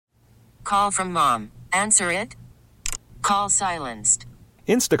call from mom. Answer it. Call silenced.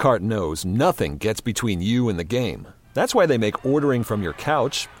 Instacart knows nothing gets between you and the game. That's why they make ordering from your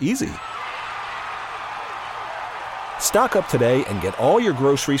couch easy. Stock up today and get all your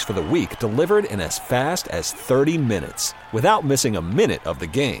groceries for the week delivered in as fast as 30 minutes without missing a minute of the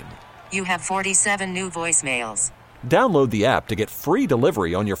game. You have 47 new voicemails. Download the app to get free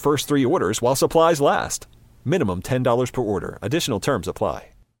delivery on your first 3 orders while supplies last. Minimum $10 per order. Additional terms apply.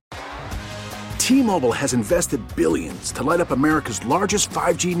 T-Mobile has invested billions to light up America's largest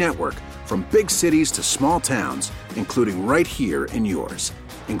 5G network, from big cities to small towns, including right here in yours.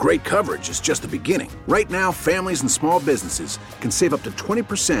 And great coverage is just the beginning. Right now, families and small businesses can save up to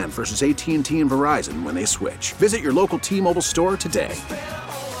 20% versus AT&T and Verizon when they switch. Visit your local T-Mobile store today.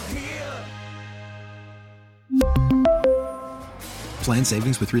 Plan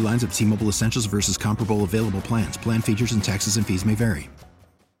savings with 3 lines of T-Mobile Essentials versus comparable available plans. Plan features and taxes and fees may vary.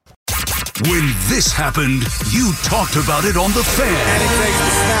 When this happened, you talked about it on The Fan. And he takes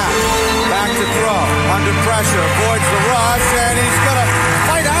the snap. Back to throw. Under pressure. Avoids the rush. And he's going to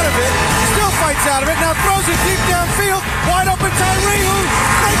fight out of it. Still fights out of it. Now throws it deep downfield. Wide open Tyree, who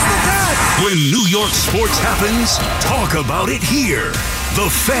makes the catch. When New York sports happens, talk about it here. The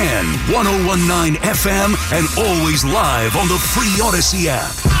Fan, 101.9 FM, and always live on the free Odyssey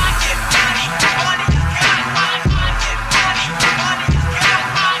app.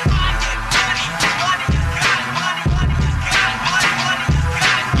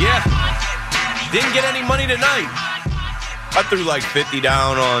 Didn't get any money tonight. I threw like 50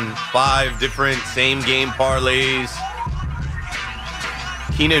 down on 5 different same-game parlays.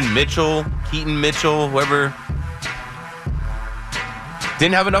 Keaton Mitchell, whoever.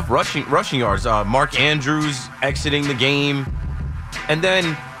 Didn't have enough rushing yards. Mark Andrews exiting the game. And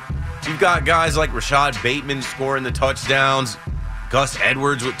then you've got guys like Rashad Bateman scoring the touchdowns. Gus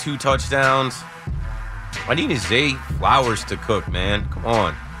Edwards with 2 touchdowns. I need Zay Flowers to cook, man. Come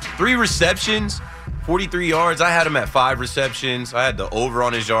on. 3 receptions, 43 yards. I had him at 5 receptions. I had the over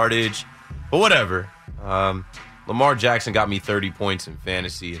on his yardage. But whatever. Lamar Jackson got me 30 points in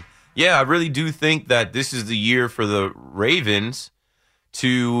fantasy. And yeah, I really do think that this is the year for the Ravens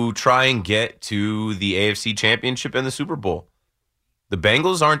to try and get to the AFC Championship and the Super Bowl. The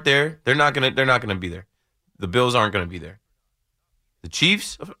Bengals aren't there. They're not gonna be there. The Bills aren't gonna be there. The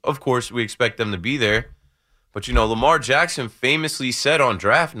Chiefs, of course, we expect them to be there. But, you know, Lamar Jackson famously said on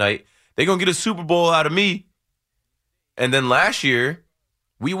draft night, they're going to get a Super Bowl out of me. And then last year,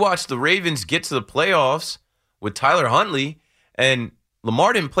 we watched the Ravens get to the playoffs with Tyler Huntley, and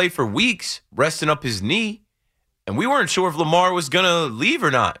Lamar didn't play for weeks, resting up his knee. And we weren't sure if Lamar was going to leave or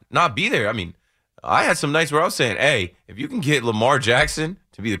not be there. I mean, I had some nights where I was saying, hey, if you can get Lamar Jackson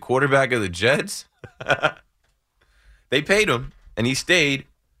to be the quarterback of the Jets, they paid him, and he stayed.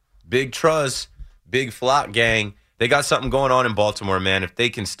 Big trust. Big flock gang. They got something going on in Baltimore, man. If they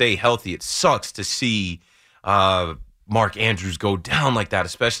can stay healthy, it sucks to see Mark Andrews go down like that,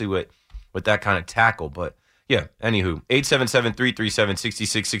 especially with that kind of tackle. But, yeah, anywho,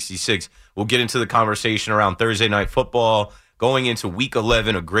 877-337-6666. We'll get into the conversation around Thursday Night Football. Going into Week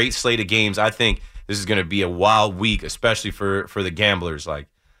 11, a great slate of games. I think this is going to be a wild week, especially for the gamblers. Like,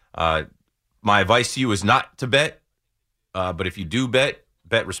 my advice to you is not to bet, but if you do bet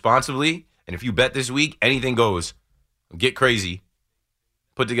responsibly. And if you bet this week, anything goes. Get crazy.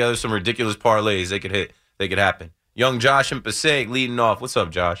 Put together some ridiculous parlays. They could hit. They could happen. Young Josh and Passaic leading off. What's up,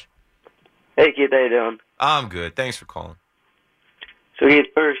 Josh? Hey, Keith. How you doing? I'm good. Thanks for calling. So he's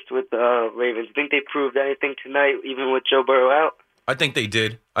first with the Ravens. Think they proved anything tonight, even with Joe Burrow out? I think they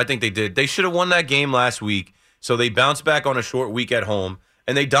did. They should have won that game last week. So they bounced back on a short week at home,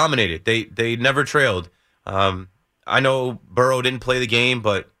 and they dominated. They never trailed. I know Burrow didn't play the game,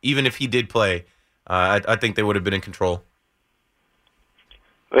 but even if he did play, I think they would have been in control.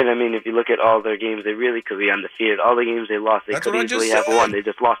 But, I mean, if you look at all their games, they really could be undefeated. All the games they lost, they could easily have won. They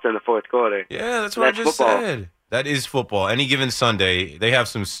just lost in the fourth quarter. Yeah, that's what I just said. That is football. Any given Sunday, they have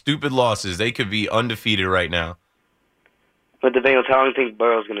some stupid losses. They could be undefeated right now. But the Bengals, how long do you think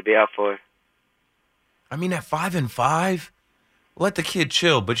Burrow's going to be out for? I mean, at 5-5, let the kid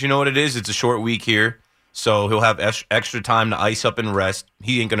chill. But you know what it is? It's a short week here. So he'll have extra time to ice up and rest.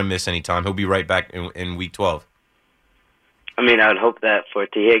 He ain't going to miss any time. He'll be right back in Week 12. I mean, I would hope that for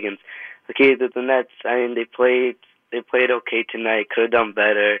T. Higgins. Okay, the Nets, I mean, they played okay tonight. Could have done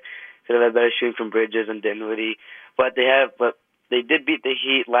better. Could have had better shooting from Bridges and Dinwiddie. But they did beat the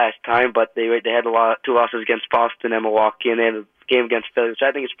Heat last time, but they had 2 losses against Boston and Milwaukee, and they had a game against Philly, which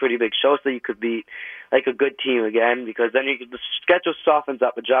I think is pretty big. Shows that you could beat like a good team again, because then the schedule softens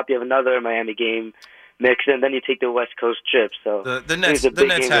up a drop. You have another Miami game mix, and then you take the West Coast trip. So the Nets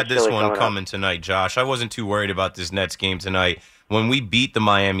had this one coming tonight, Josh. I wasn't too worried about this Nets game tonight. When we beat the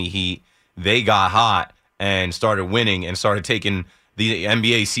Miami Heat, they got hot and started winning and started taking the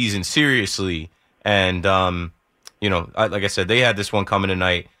NBA season seriously. And, like I said, they had this one coming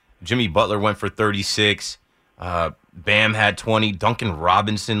tonight. Jimmy Butler went for 36. Bam had 20. Duncan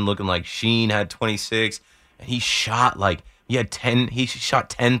Robinson, looking like Sheen, had 26. And he shot he shot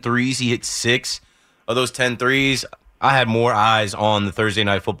 10 threes. He hit 6 of those 10 threes. I had more eyes on the Thursday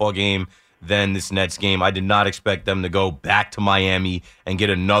night football game than this Nets game. I did not expect them to go back to Miami and get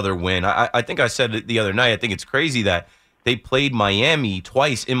another win. I think I said it the other night. I think it's crazy that they played Miami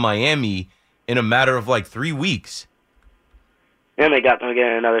twice in Miami in a matter of 3 weeks. And they got them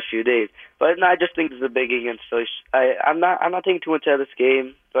again in another few days. But no, I just think this is a big game. So I'm not taking too much out of this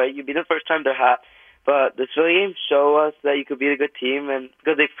game. But you'd be the first time they're hot. But this Philly game show us that you could beat a good team, and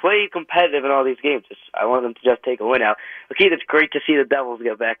because they play competitive in all these games, I want them to just take a win out. Okay, it's great to see the Devils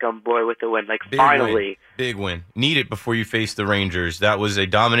get back on board with the win. Finally. Big win. Need it before you face the Rangers. That was a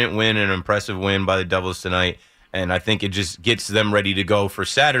dominant win, an impressive win by the Devils tonight, and I think it just gets them ready to go for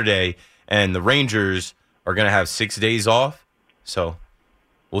Saturday, and the Rangers are going to have 6 days off, so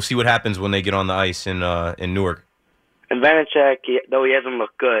we'll see what happens when they get on the ice in Newark. And Vanacek, though he hasn't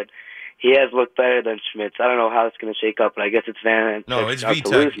looked good, he has looked better than Schmitz. I don't know how it's going to shake up, but I guess it's Vanacek. No, it's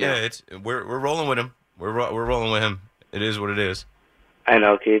Vitek. Yeah, we're rolling with him. We're rolling with him. It is what it is. I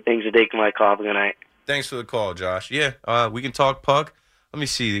know, Keith. Thanks for taking my call. Good night. Thanks for the call, Josh. Yeah, we can talk puck. Let me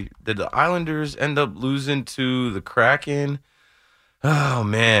see. Did the Islanders end up losing to the Kraken? Oh,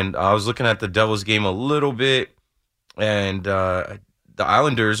 man. I was looking at the Devils game a little bit, and the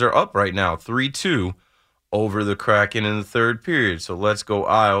Islanders are up right now, 3-2 over the Kraken in the third period. So let's go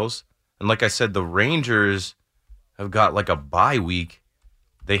Isles. And like I said, the Rangers have got a bye week.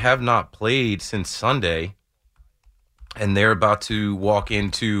 They have not played since Sunday, and they're about to walk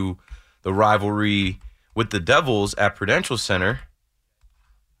into the rivalry with the Devils at Prudential Center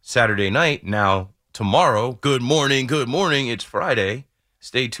Saturday night. Now, tomorrow, good morning, it's Friday.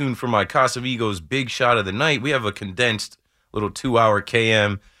 Stay tuned for my Casa Vigo's Big Shot of the Night. We have a condensed little 2-hour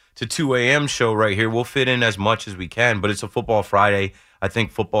KM to 2 a.m. show right here. We'll fit in as much as we can, but it's a football Friday. I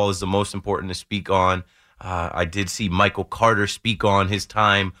think football is the most important to speak on. I did see Michael Carter speak on his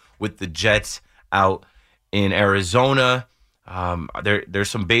time with the Jets out in Arizona. There's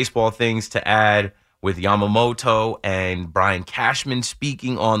some baseball things to add with Yamamoto and Brian Cashman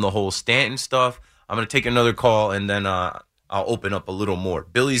speaking on the whole Stanton stuff. I'm going to take another call, and then I'll open up a little more.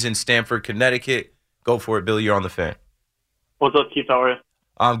 Billy's in Stamford, Connecticut. Go for it, Billy. You're on the fan. What's up, Keith? How are you?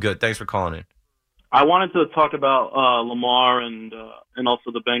 I'm good. Thanks for calling in. I wanted to talk about Lamar and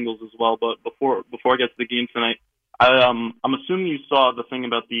also the Bengals as well, but before I get to the game tonight, I'm assuming you saw the thing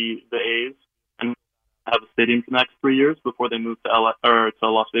about the A's and have a stadium for the next 3 years before they move to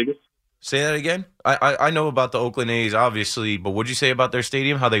Las Vegas. Say that again. I know about the Oakland A's, obviously, but what'd you say about their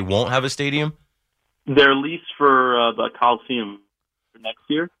stadium? How they won't have a stadium? Their lease for the Coliseum for next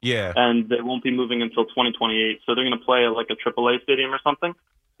year. Yeah, and they won't be moving until 2028, so they're going to play at a AAA stadium or something,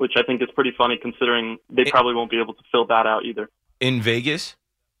 which I think is pretty funny considering they probably won't be able to fill that out either. In Vegas?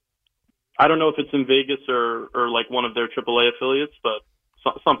 I don't know if it's in Vegas or one of their AAA affiliates, but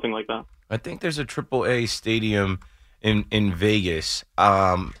something like that. I think there's a AAA stadium in Vegas.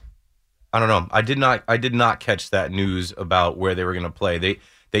 I don't know. I did not catch that news about where they were going to play.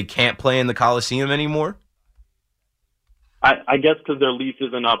 They can't play in the Coliseum anymore? I guess because their lease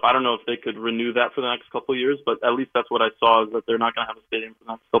isn't up. I don't know if they could renew that for the next couple of years, but at least that's what I saw, is that they're not going to have a stadium for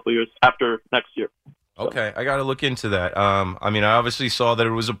the next couple of years after next year. So. Okay, I got to look into that. I obviously saw that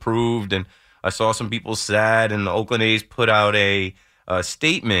it was approved, and I saw some people sad, and the Oakland A's put out a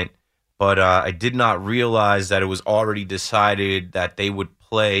statement, but I did not realize that it was already decided that they would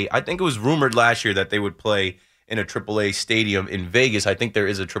play. I think it was rumored last year that they would play in a AAA stadium in Vegas. I think there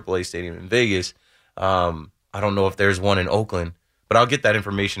is a AAA stadium in Vegas. I don't know if there's one in Oakland, but I'll get that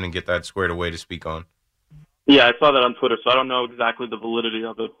information and get that squared away to speak on. Yeah, I saw that on Twitter, so I don't know exactly the validity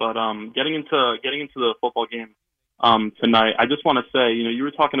of it. But getting into the football game tonight, I just want to say, you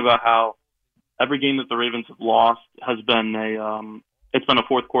were talking about how every game that the Ravens have lost has been it's been a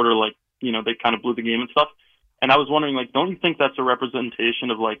fourth quarter, they kind of blew the game and stuff. And I was wondering, don't you think that's a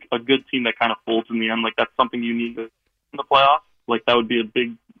representation of a good team that kind of folds in the end? That's something you need in the playoffs. That would be a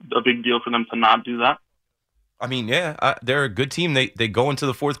big deal for them to not do that. Yeah, they're a good team. They go into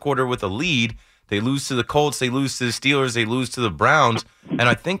the fourth quarter with a lead. They lose to the Colts. They lose to the Steelers. They lose to the Browns. And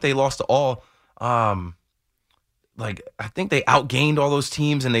I think they lost to all. I think they outgained all those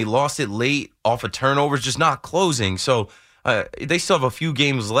teams, and they lost it late off of turnovers, just not closing. So They still have a few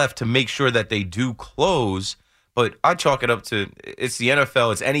games left to make sure that they do close. But I chalk it up to it's the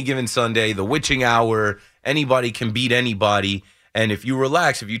NFL. It's any given Sunday, the witching hour. Anybody can beat anybody. And if you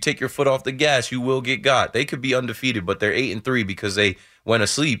relax, if you take your foot off the gas, you will get got. They could be undefeated, but they're 8-3 because they went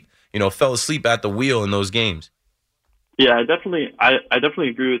asleep, fell asleep at the wheel in those games. Yeah, I definitely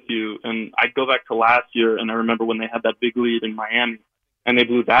agree with you. And I go back to last year, and I remember when they had that big lead in Miami, and they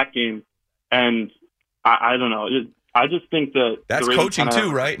blew that game. And I don't know. I just think that's coaching too,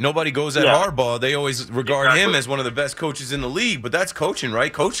 right? Nobody goes at Harbaugh. They always regard him as one of the best coaches in the league, but that's coaching,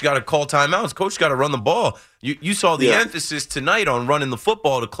 right? Coach got to call timeouts. Coach got to run the ball. You saw the emphasis tonight on running the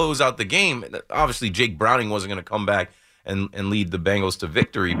football to close out the game. Obviously, Jake Browning wasn't going to come back and lead the Bengals to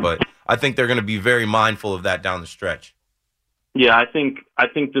victory, but I think they're going to be very mindful of that down the stretch. Yeah, I think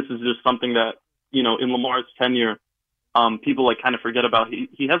this is just something that, in Lamar's tenure, people kind of forget about.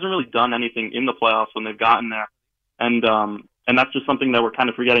 He hasn't really done anything in the playoffs when they've gotten there. And that's just something that we're kind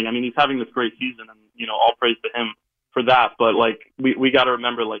of forgetting. I mean, he's having this great season, and all praise to him for that. But we got to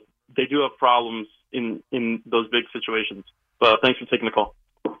remember, they do have problems in those big situations. But thanks for taking the call.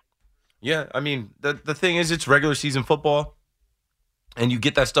 Yeah, I mean, the thing is, it's regular season football, and you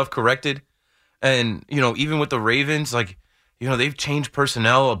get that stuff corrected. And even with the Ravens, they've changed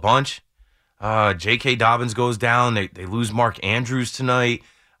personnel a bunch. J.K. Dobbins goes down. They lose Mark Andrews tonight.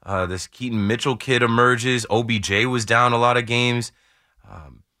 This Keaton Mitchell kid emerges. OBJ was down a lot of games.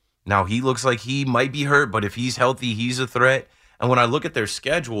 Now he looks like he might be hurt, but if he's healthy, he's a threat. And when I look at their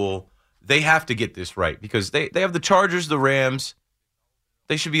schedule, they have to get this right because they have the Chargers, the Rams.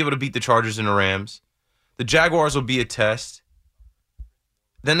 They should be able to beat the Chargers and the Rams. The Jaguars will be a test.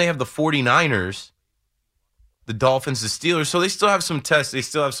 Then they have the 49ers, the Dolphins, the Steelers. So they still have some tests. They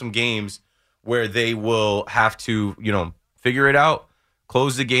still have some games where they will have to, figure it out.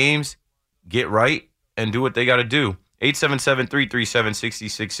 Close the games, get right, and do what they got to do.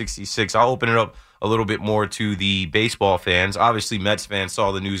 877-337-6666. I'll open it up a little bit more to the baseball fans. Obviously, Mets fans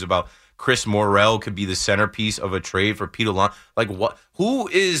saw the news about Chris Morrell could be the centerpiece of a trade for Pete Alonso. What? Who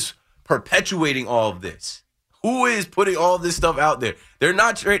is perpetuating all of this? Who is putting all this stuff out there? They're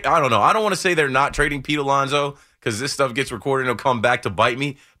not trading. I don't know. I don't want to say they're not trading Pete Alonso because this stuff gets recorded and it'll come back to bite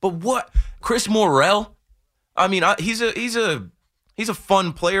me. But what? Chris Morrell? I mean, he's a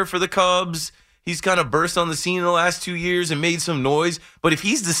fun player for the Cubs. He's kind of burst on the scene in the last 2 years and made some noise. But if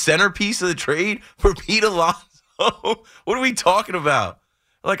he's the centerpiece of the trade for Pete Alonso, what are we talking about?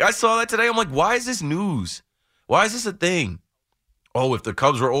 I saw that today. I'm like, why is this news? Why is this a thing? Oh, if the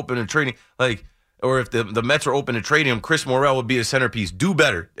Cubs were open to trading, or if the Mets are open to trading him, Chris Morrell would be a centerpiece. Do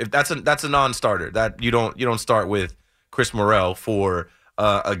better. If that's a non-starter. That you don't start with Chris Morrell for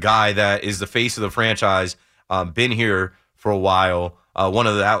a guy that is the face of the franchise, been here for a while. One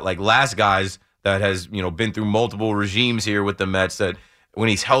of the last guys that has been through multiple regimes here with the Mets. That when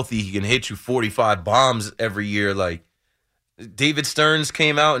he's healthy, he can hit you 45 bombs every year. David Stearns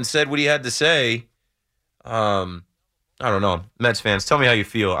came out and said what he had to say. I don't know, Mets fans, tell me how you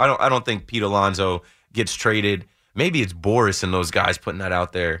feel. I don't think Pete Alonso gets traded. Maybe it's Boris and those guys putting that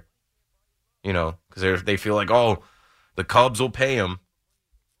out there. Because they feel the Cubs will pay him.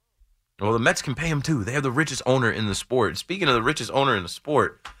 Well, the Mets can pay him too. They have the richest owner in the sport. Speaking of the richest owner in the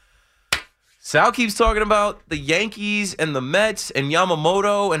sport, Sal keeps talking about the Yankees and the Mets and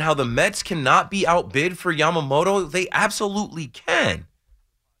Yamamoto and how the Mets cannot be outbid for Yamamoto. They absolutely can.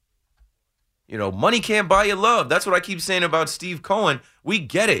 Money can't buy you love. That's what I keep saying about Steve Cohen. We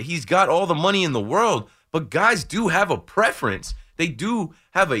get it. He's got all the money in the world, but guys do have a preference. They do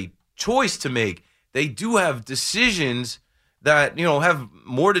have a choice to make. They do have decisions that, have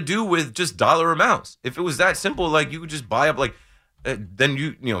more to do with just dollar amounts. If it was that simple, you could just buy up,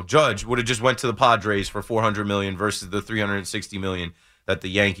 then Judge would have just went to the Padres for $400 million versus the $360 million that the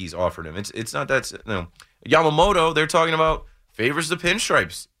Yankees offered him. It's not that, Yamamoto, they're talking about favors the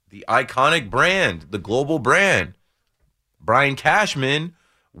pinstripes, the iconic brand, the global brand. Brian Cashman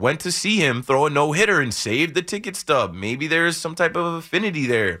went to see him throw a no-hitter and saved the ticket stub. Maybe there is some type of affinity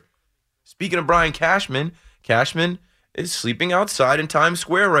there. Speaking of Brian Cashman is sleeping outside in Times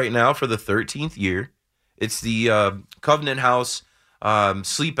Square right now for the 13th year. It's the Covenant House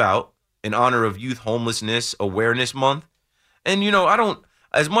Sleep Out in honor of Youth Homelessness Awareness Month. And, I don't,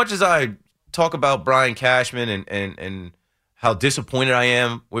 as much as I talk about Brian Cashman and how disappointed I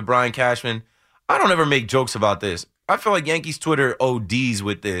am with Brian Cashman, I don't ever make jokes about this. I feel like Yankees Twitter ODs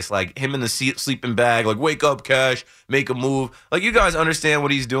with this, him in the sleeping bag, wake up, Cash, make a move. You guys understand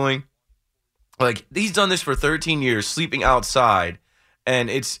what he's doing? He's done this for 13 years, sleeping outside, and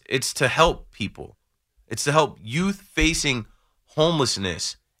it's to help people. It's to help youth facing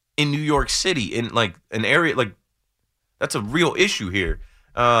homelessness in New York City, in an area That's a real issue here.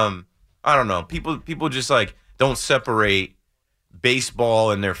 I don't know. People just like don't separate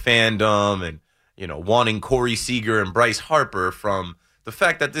baseball and their fandom and, wanting Corey Seager and Bryce Harper from the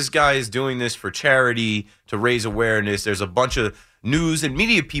fact that this guy is doing this for charity to raise awareness. There's a bunch of news and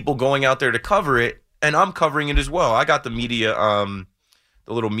media people going out there to cover it, and I'm covering it as well. I got the media,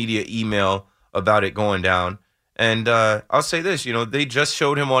 the little media email about it going down. And I'll say this, they just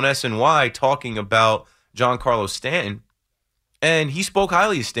showed him on SNY talking about Giancarlo Stanton, and he spoke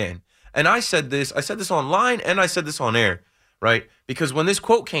highly of Stanton. And I said this online, and I said this on air, right? Because when this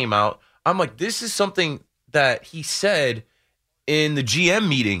quote came out, I'm like, this is something that he said in the GM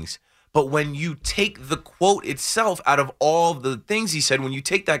meetings. But when you take the quote itself out of all the things he said, when you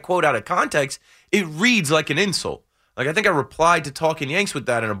take that quote out of context, it reads like an insult. Like, I think I replied to Talking Yanks with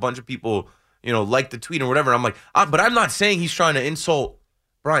that, and a bunch of people, liked the tweet or whatever. I'm like, but I'm not saying he's trying to insult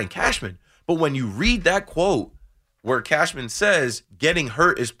Brian Cashman. But when you read that quote where Cashman says getting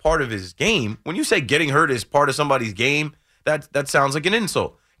hurt is part of his game, when you say getting hurt is part of somebody's game, that sounds like an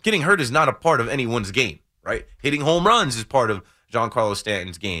insult. Getting hurt is not a part of anyone's game, right? Hitting home runs is part of Giancarlo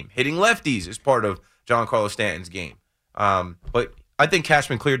Stanton's game. Hitting lefties is part of Giancarlo Stanton's game. But I think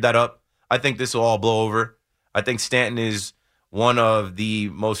Cashman cleared that up. I think this will all blow over. I think Stanton is one of the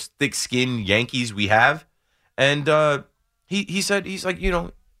most thick-skinned Yankees we have. And he said, he's like,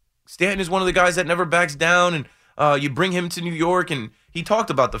 Stanton is one of the guys that never backs down, and you bring him to New York, and he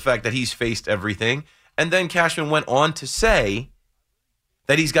talked about the fact that he's faced everything. And then Cashman went on to say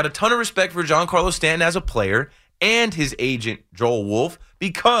that he's got a ton of respect for Giancarlo Stanton as a player and his agent, Joel Wolfe,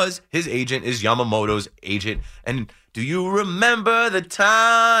 because his agent is Yamamoto's agent. And do you remember the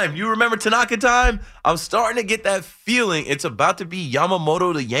time? You remember Tanaka time? I'm starting to get that feeling it's about to be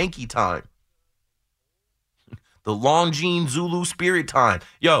Yamamoto the Yankee time. The Longines Zulu Spirit time.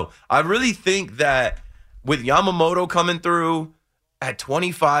 Yo, I really think that with Yamamoto coming through at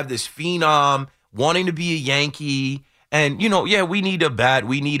 25, this phenom, wanting to be a Yankee, and, we need a bat,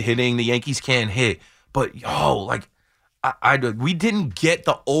 we need hitting, the Yankees can't hit. But, we didn't get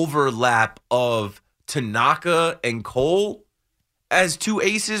the overlap of Tanaka and Cole as two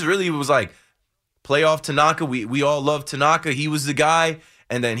aces. Really, it was like playoff Tanaka. We all love Tanaka. He was the guy,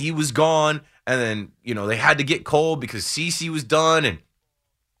 and then he was gone. And then, they had to get Cole because CeCe was done, and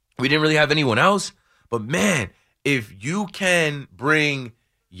we didn't really have anyone else. But, man, if you can bring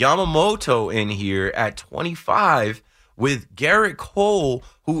Yamamoto in here at 25 with Garrett Cole,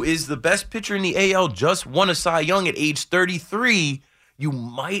 who is the best pitcher in the AL, just won a Cy Young at age 33, you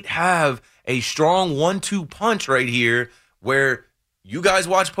might have a strong 1-2 punch right here where you guys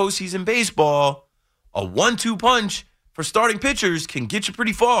watch postseason baseball. A 1-2 punch for starting pitchers can get you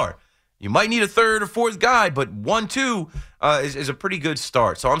pretty far. You might need a third or fourth guy, but 1-2 is a pretty good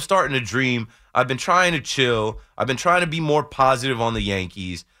start. So I'm starting to dream. I've been trying to chill. I've been trying to be more positive on the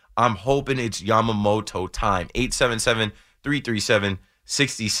Yankees. I'm hoping it's Yamamoto time.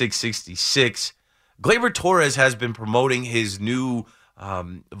 877-337-6666. Gleyber Torres has been promoting his new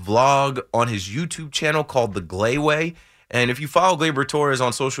vlog on his YouTube channel called The Glayway. And if you follow Gleyber Torres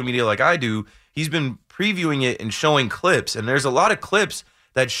on social media like I do, he's been previewing it and showing clips. And there's a lot of clips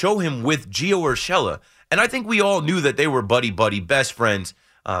that show him with Gio Urshela. And I think we all knew that they were buddy-buddy, best friends.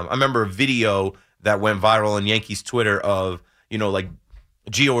 I remember a video that went viral on Yankees Twitter of, like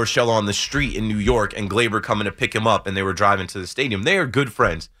Gio Urshela on the street in New York and Gleyber coming to pick him up, and they were driving to the stadium. They are good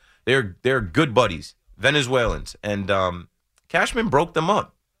friends. They're good buddies, Venezuelans. And Cashman broke them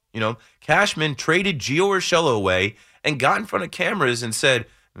up. Cashman traded Gio Urshela away and got in front of cameras and said,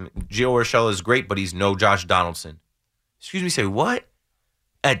 Gio Urshela is great, but he's no Josh Donaldson. Excuse me, say what?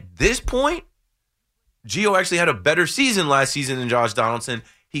 At this point, Gio actually had a better season last season than Josh Donaldson.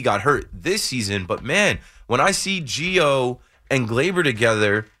 He got hurt this season. But, man, when I see Gio and Gleyber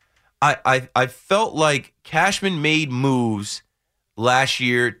together, I felt like Cashman made moves last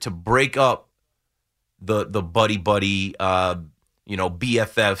year to break up the buddy-buddy,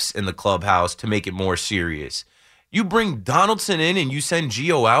 BFFs in the clubhouse to make it more serious. You bring Donaldson in and you send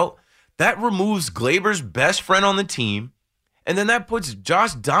Gio out, that removes Gleyber's best friend on the team, and then that puts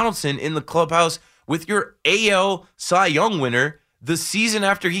Josh Donaldson in the clubhouse with your AL Cy Young winner the season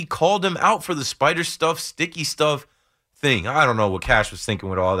after he called him out for the spider stuff, sticky stuff thing. I don't know what Cash was thinking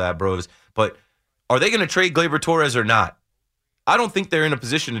with all that, bros, but are they going to trade Gleyber Torres or not? I don't think they're in a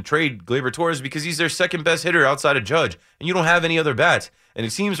position to trade Gleyber Torres because he's their second best hitter outside of Judge, and you don't have any other bats. And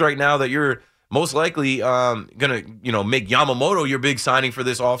it seems right now that you're most likely going to, make Yamamoto your big signing for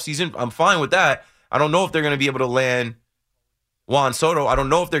this offseason. I'm fine with that. I don't know if they're going to be able to land Juan Soto. I don't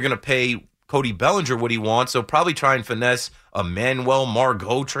know if they're going to pay Cody Bellinger what he wants, so probably try and finesse a Manuel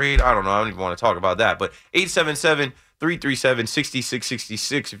Margot trade. I don't know. I don't even want to talk about that. But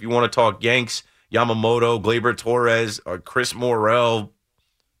 337-6666 if you want to talk Yanks, Yamamoto, Gleyber Torres, or Chris Morel,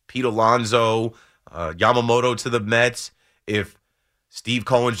 Pete Alonso, Yamamoto to the Mets. If Steve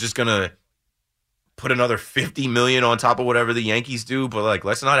Cohen's just going to put another $50 million on top of whatever the Yankees do, but like,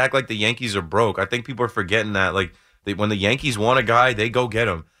 let's not act like the Yankees are broke. I think people are forgetting that. Like, when the Yankees want a guy, they go get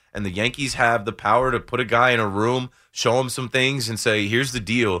him. And the Yankees have the power to put a guy in a room, show him some things, and say, here's the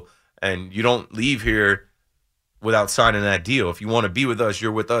deal. And you don't leave here without signing that deal. If you want to be with us,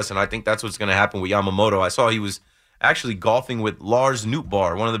 you're with us. And I think that's what's going to happen with Yamamoto. I saw he was actually golfing with Lars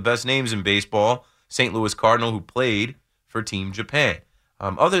Nootbaar, one of the best names in baseball, St. Louis Cardinal, who played for Team Japan.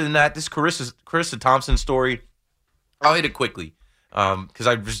 Other than that, this Carissa Thompson story, I'll hit it quickly because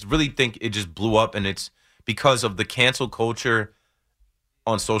I just really think it just blew up, and it's because of the cancel culture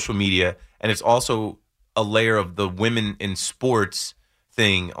on social media, and it's also a layer of the women in sports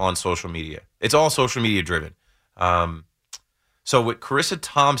thing on social media. It's all social media driven. So with Carissa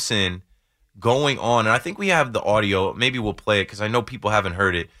Thompson going on, and I think we have the audio, maybe we'll play it because I know people haven't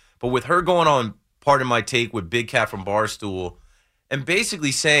heard it, but with her going on Pardon My Take with Big Cat from Barstool and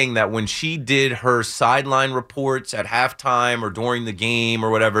basically saying that when she did her sideline reports at halftime or during the game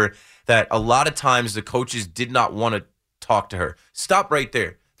or whatever, that a lot of times the coaches did not want to talk to her. Stop right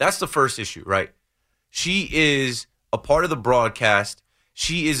there. That's the first issue, right? She is a part of the broadcast.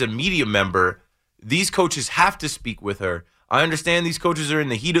 She is a media member. These coaches have to speak with her. I understand these coaches are in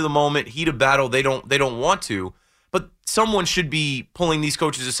the heat of the moment, heat of battle. They don't want to, but someone should be pulling these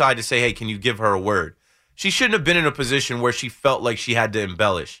coaches aside to say, hey, can you give her a word? She shouldn't have been in a position where she felt like she had to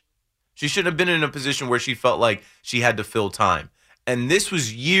embellish. She shouldn't have been in a position where she felt like she had to fill time. And this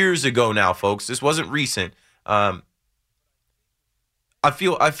was years ago now, folks. This wasn't recent. I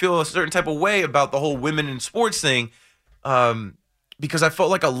feel a certain type of way about the whole women in sports thing because I felt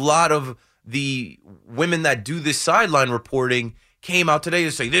like a lot of the women that do this sideline reporting came out today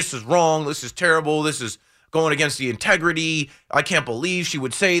to say, this is wrong, this is terrible, this is going against the integrity, I can't believe she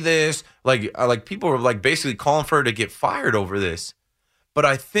would say this. Like people were like basically calling for her to get fired over this. But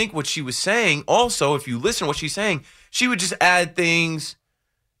I think what she was saying also, if you listen to what she's saying, she would just add things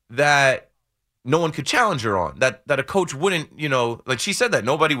that no one could challenge her on, that a coach wouldn't, like she said that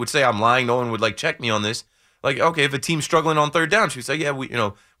nobody would say I'm lying, no one would like check me on this. Like, okay, if a team's struggling on third down, she would say, yeah,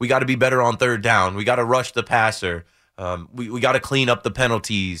 we got to be better on third down. We got to rush the passer. We got to clean up the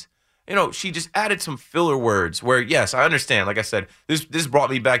penalties. She just added some filler words where, yes, I understand. Like I said, this brought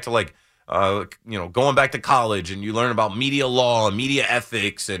me back to like, going back to college and you learn about media law and media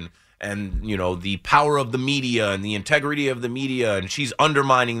ethics and the power of the media and the integrity of the media, and she's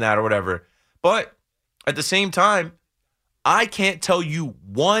undermining that or whatever. But at the same time, I can't tell you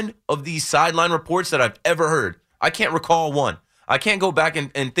one of these sideline reports that I've ever heard. I can't recall one. I can't go back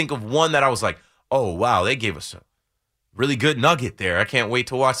and think of one that I was like, oh, wow, they gave us a really good nugget there. I can't wait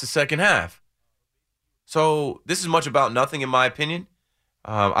to watch the second half. So this is much about nothing in my opinion.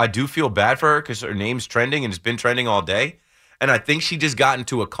 I do feel bad for her because her name's trending and it's been trending all day. And I think she just got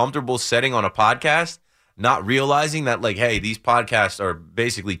into a comfortable setting on a podcast, not realizing that, like, hey, these podcasts are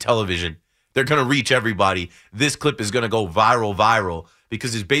basically television. They're going to reach everybody. This clip is going to go viral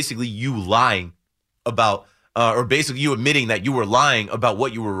because it's basically you lying about, or basically you admitting that you were lying about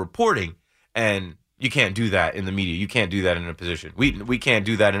what you were reporting. And you can't do that in the media. You can't do that in a position. We can't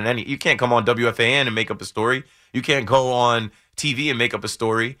do that in any. You can't come on WFAN and make up a story. You can't go on TV and make up a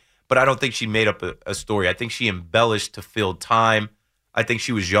story. But I don't think she made up a story. I think she embellished to fill time. I think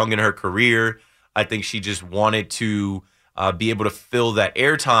she was young in her career. I think she just wanted to be able to fill that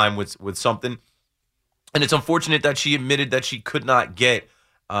airtime with something. And it's unfortunate that she admitted that she could not get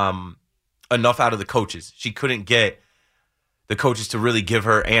enough out of the coaches. She couldn't get the coaches to really give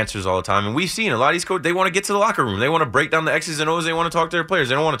her answers all the time. And we've seen a lot of these coaches, they want to get to the locker room. They want to break down the X's and O's. They want to talk to their players.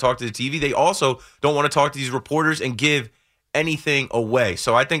 They don't want to talk to the TV. They also don't want to talk to these reporters and give anything away.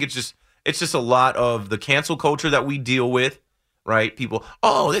 So I think it's just a lot of the cancel culture that we deal with, right? People,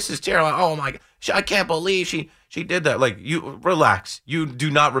 oh, this is terrible. Oh my God, I can't believe she did that. Like, you relax. You do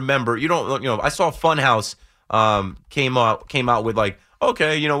not remember. You don't. I saw Funhouse came out with like,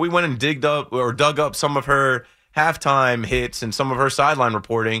 okay, we went and dug up some of her halftime hits and some of her sideline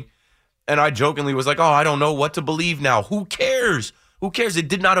reporting, and I jokingly was like, oh, I don't know what to believe now. Who cares? It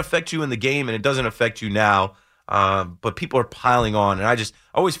did not affect you in the game, and it doesn't affect you now. But people are piling on, and I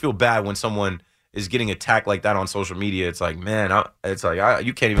always feel bad when someone is getting attacked like that on social media. It's like, man,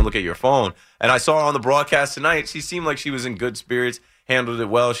 you can't even look at your phone. And I saw her on the broadcast tonight. She seemed like she was in good spirits, handled it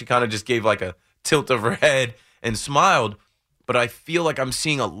well. She kind of just gave like a tilt of her head and smiled. But I feel like I'm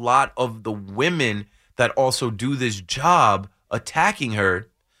seeing a lot of the women that also do this job attacking her.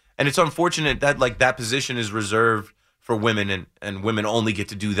 And it's unfortunate that like that position is reserved for women, and women only get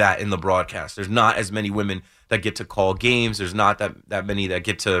to do that in the broadcast. There's not as many women that get to call games. There's not that many that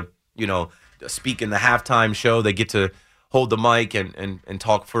get to, speak in the halftime show. They get to hold the mic and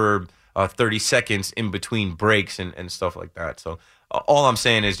talk for 30 seconds in between breaks and stuff like that. So all I'm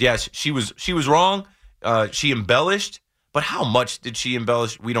saying is, yes, she was wrong. She embellished, but how much did she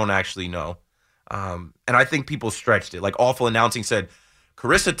embellish? We don't actually know. And I think people stretched it. Like Awful Announcing said,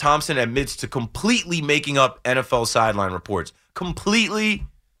 Carissa Thompson admits to completely making up NFL sideline reports. Completely.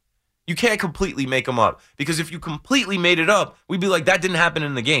 You can't completely make them up, because if you completely made it up, we'd be like, that didn't happen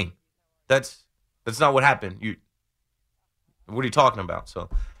in the game. That's not what happened. What are you talking about? So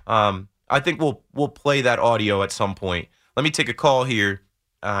I think we'll play that audio at some point. Let me take a call here,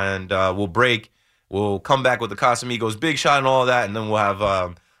 and we'll break. We'll come back with the Casamigos Big Shot and all of that, and then we'll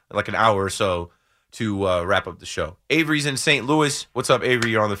have like an hour or so to wrap up the show. Avery's in St. Louis. What's up,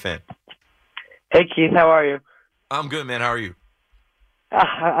 Avery? You're on the Fan. Hey, Keith. How are you? I'm good, man. How are you?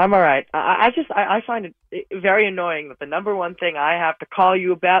 I'm all right. I find it very annoying that the number one thing I have to call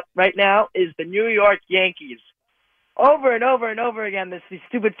you about right now is the New York Yankees. Over and over and over again, these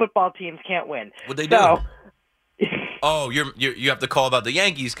stupid football teams can't win. What they do? Oh, you have to call about the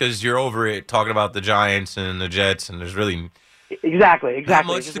Yankees because you're over it talking about the Giants and the Jets, and there's really exactly not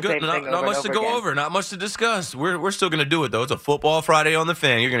much to go, not much to go over, not much to discuss. We're still gonna do it though. It's a Football Friday on the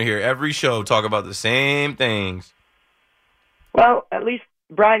Fan. You're gonna hear every show talk about the same things. Well, at least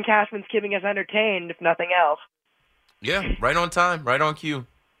Brian Cashman's keeping us entertained, if nothing else. Yeah, right on time, right on cue.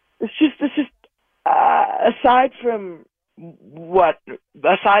 It's just aside from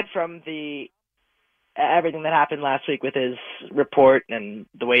the everything that happened last week with his report and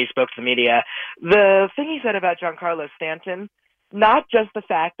the way he spoke to the media, the thing he said about Giancarlo Stanton, not just the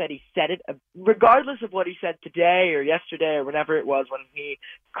fact that he said it, regardless of what he said today or yesterday or whenever it was when he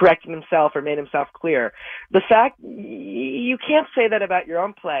corrected himself or made himself clear, the fact you can't say that about your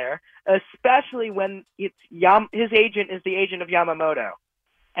own player, especially when his agent is the agent of Yamamoto,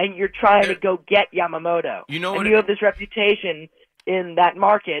 and you're trying to go get Yamamoto. You know, and you have this reputation in that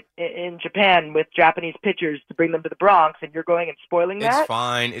market in Japan with Japanese pitchers to bring them to the Bronx, and you're going and spoiling that?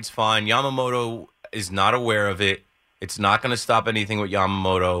 It's fine. Yamamoto is not aware of it. It's not going to stop anything with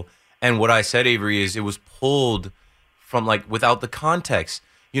Yamamoto. And what I said, Avery, is it was pulled from, without the context.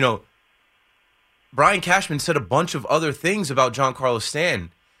 Brian Cashman said a bunch of other things about Giancarlo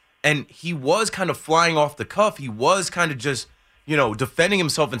Stanton, and he was kind of flying off the cuff. He was kind of just, defending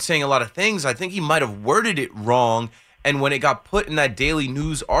himself and saying a lot of things. I think he might have worded it wrong, and when it got put in that Daily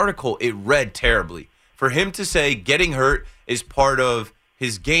News article, it read terribly. For him to say getting hurt is part of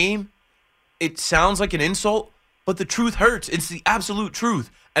his game, it sounds like an insult, but the truth hurts. It's the absolute truth.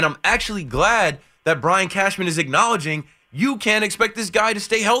 And I'm actually glad that Brian Cashman is acknowledging you can't expect this guy to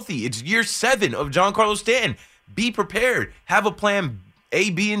stay healthy. It's year 7 of Giancarlo Stanton. Be prepared. Have a plan A,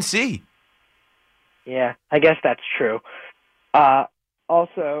 B, and C. Yeah, I guess that's true.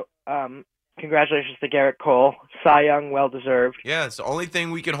 Also, congratulations to Garrett Cole. Cy Young, well-deserved. Yeah, it's the only thing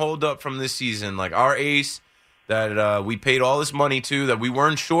we can hold up from this season. Our ace that we paid all this money to, that we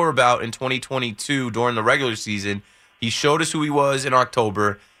weren't sure about in 2022 during the regular season. He showed us who he was in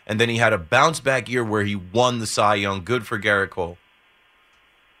October, and then he had a bounce-back year where he won the Cy Young. Good for Garrett Cole.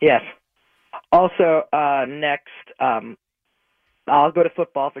 Yes. Also, next, I'll go to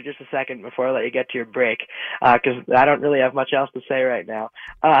football for just a second before I let you get to your break, because I don't really have much else to say right now.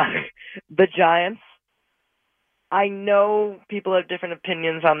 The Giants, I know people have different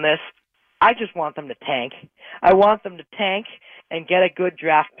opinions on this. I just want them to tank. I want them to tank and get a good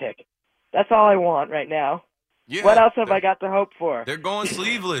draft pick. That's all I want right now. Yeah, what else have I got to hope for? They're going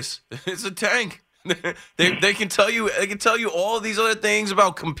sleeveless. It's a tank. they can tell you. They can tell you all these other things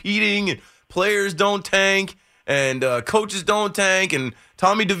about competing, and players don't tank, and coaches don't tank, and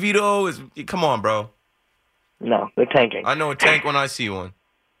Tommy DeVito is. Come on, bro. No, they're tanking. I know a tank when I see one.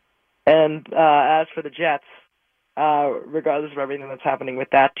 And as for the Jets, regardless of everything that's happening with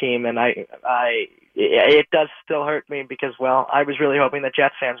that team, and it does still hurt me because, well, I was really hoping that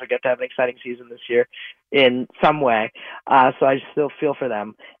Jets fans would get to have an exciting season this year in some way. So I still feel for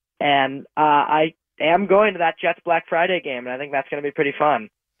them. And I am going to that Jets Black Friday game, and I think that's going to be pretty fun.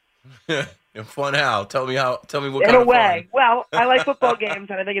 Fun how? Tell me what in kind of fun. In a way. Well, I like football games,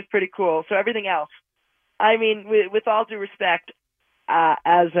 and I think it's pretty cool. So everything else. I mean, with all due respect,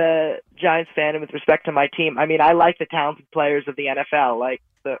 as a Giants fan and with respect to my team, I mean, I like the talented players of the NFL, like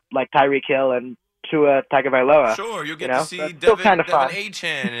Tyreek Hill and Tua Tagovailoa. Sure, you'll get to see Devin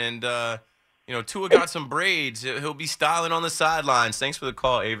Achane, and Tua got some braids. He'll be styling on the sidelines. Thanks for the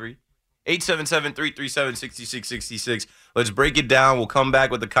call, Avery. 877-337-6666. Let's break it down. We'll come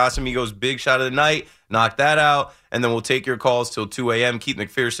back with the Casamigos big shot of the night, knock that out, and then we'll take your calls till 2 a.m. Keith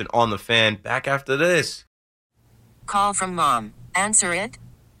McPherson on the Fan. Back after this. Call from mom. Answer it.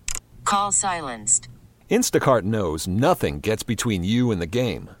 Call silenced. Instacart knows nothing gets between you and the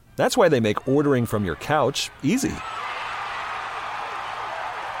game. That's why they make ordering from your couch easy.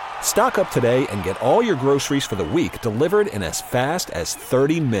 Stock up today and get all your groceries for the week delivered in as fast as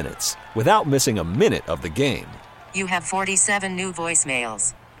 30 minutes without missing a minute of the game. You have 47 new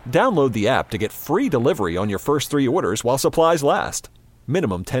voicemails. Download the app to get free delivery on your first 3 orders while supplies last.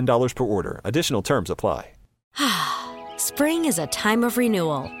 Minimum $10 per order. Additional terms apply. Spring is a time of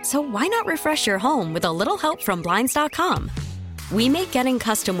renewal, so why not refresh your home with a little help from Blinds.com? We make getting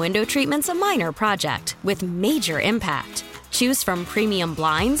custom window treatments a minor project with major impact. Choose from premium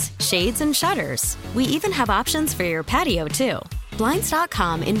blinds, shades, and shutters. We even have options for your patio, too.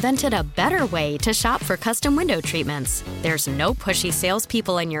 Blinds.com invented a better way to shop for custom window treatments. There's no pushy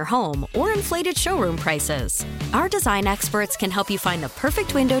salespeople in your home or inflated showroom prices. Our design experts can help you find the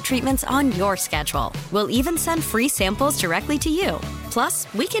perfect window treatments on your schedule. We'll even send free samples directly to you.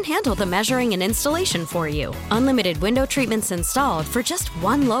 Plus, we can handle the measuring and installation for you. Unlimited window treatments installed for just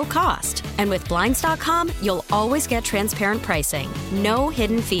one low cost. And with Blinds.com, you'll always get transparent pricing. No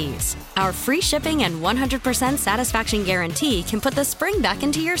hidden fees. Our free shipping and 100% satisfaction guarantee can put the spring back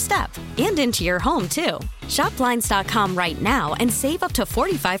into your step and into your home, too. Shop Blinds.com right now and save up to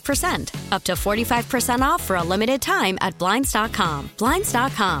 45%. Up to 45% off for a limited time at Blinds.com.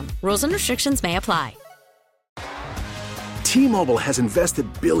 Blinds.com. Rules and restrictions may apply. T-Mobile has invested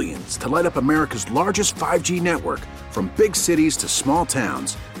billions to light up America's largest 5G network, from big cities to small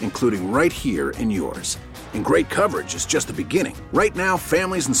towns, including right here in yours. And great coverage is just the beginning. Right now,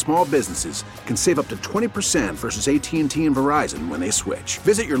 families and small businesses can save up to 20% versus AT&T and Verizon when they switch.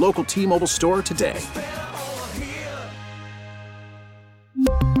 Visit your local T-Mobile store today.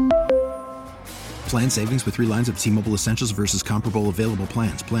 Plan savings with 3 lines of T-Mobile Essentials versus comparable available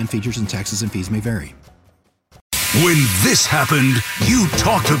plans. Plan features and taxes and fees may vary. When this happened, you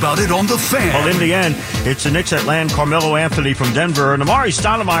talked about it on The Fan. Well, in the end, it's the Knicks that land Carmelo Anthony from Denver. And Amari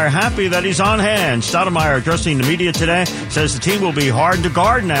Stoudemire happy that he's on hand. Stoudemire addressing the media today says the team will be hard to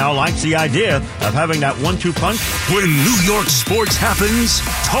guard now, likes the idea of having that 1-2 punch. When New York sports happens,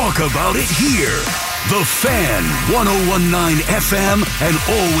 talk about it here. The Fan, 101.9 FM, and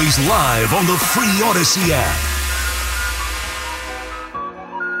always live on the free Odyssey app.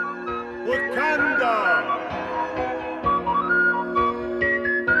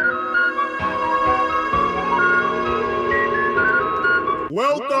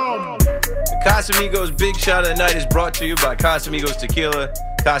 Welcome! The Casamigos Big Shot of the Night is brought to you by Casamigos Tequila.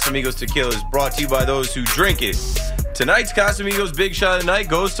 Casamigos Tequila is brought to you by those who drink it. Tonight's Casamigos Big Shot of the Night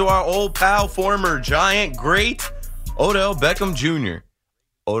goes to our old pal, former Giant great, Odell Beckham Jr.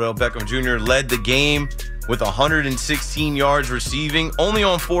 Odell Beckham Jr. led the game with 116 yards receiving, only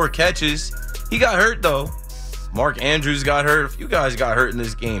on 4 catches. He got hurt, though. Mark Andrews got hurt. A few guys got hurt in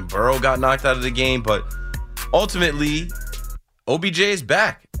this game. Burrow got knocked out of the game, but ultimately, OBJ is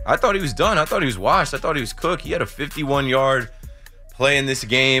back. I thought he was done. I thought he was washed. I thought he was cooked. He had a 51-yard play in this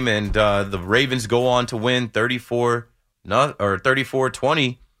game, and the Ravens go on to win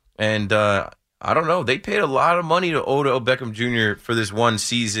 34-20. And I don't know. They paid a lot of money to Odell Beckham Jr. for this one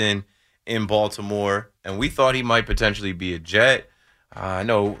season in Baltimore, and we thought he might potentially be a Jet. I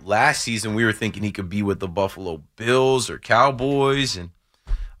know last season we were thinking he could be with the Buffalo Bills or Cowboys, and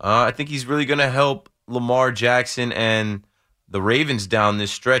I think he's really going to help Lamar Jackson and the Ravens down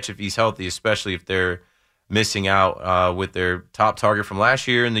this stretch if he's healthy, especially if they're missing out with their top target from last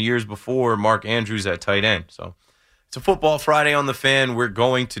year and the years before, Mark Andrews at tight end. So it's a Football Friday on the Fan. We're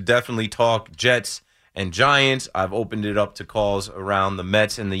going to definitely talk Jets and Giants. I've opened it up to calls around the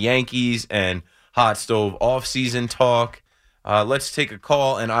Mets and the Yankees and hot stove offseason talk. Let's take a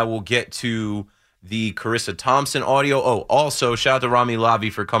call, and I will get to the Carissa Thompson audio. Oh, also, shout out to Rami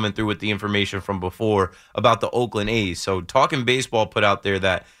Lavi for coming through with the information from before about the Oakland A's. So Talking Baseball put out there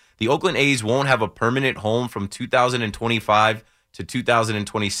that the Oakland A's won't have a permanent home from 2025 to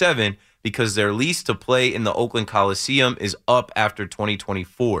 2027 because their lease to play in the Oakland Coliseum is up after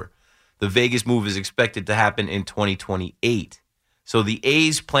 2024. The Vegas move is expected to happen in 2028. So the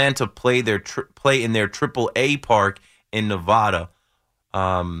A's plan to play in their AAA park in Nevada,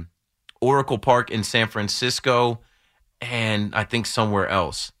 Oracle Park in San Francisco, and I think somewhere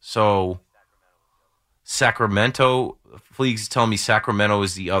else. So Sacramento, Fleegs is telling me Sacramento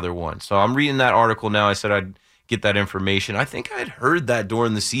is the other one. So I'm reading that article now. I said I'd get that information. I think I'd heard that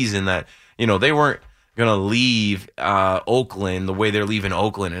during the season that, they weren't going to leave Oakland the way they're leaving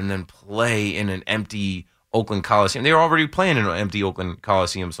Oakland and then play in an empty Oakland Coliseum. They were already playing in an empty Oakland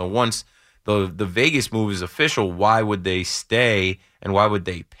Coliseum. So once the Vegas move is official, why would they stay and why would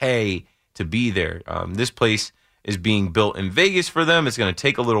they pay to be there? This place is being built in Vegas for them. It's going to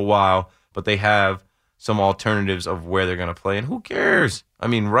take a little while, but they have some alternatives of where they're going to play. And who cares? I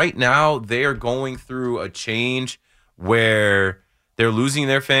mean, right now they are going through a change where they're losing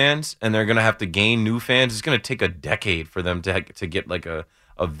their fans and they're going to have to gain new fans. It's going to take a decade for them to get like a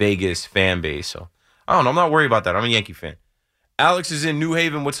Vegas fan base. So I don't know. I'm not worried about that. I'm a Yankee fan. Alex is in New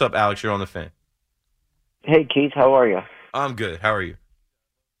Haven. What's up, Alex? You're on the Fan. Hey, Keith. How are you? I'm good. How are you?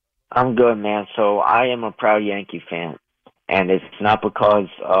 I'm good, man. So I am a proud Yankee fan, and it's not because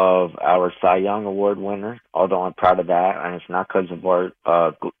of our Cy Young Award winner, although I'm proud of that, and it's not because of our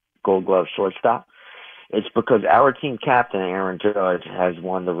Gold Glove shortstop. It's because our team captain, Aaron Judge, has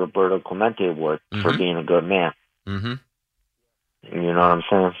won the Roberto Clemente Award for being a good man. Mm-hmm. You know what I'm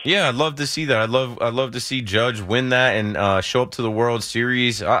saying? Yeah, I'd love to see that. I'd love to see Judge win that and show up to the World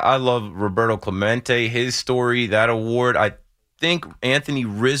Series. I love Roberto Clemente, his story, that award. I think Anthony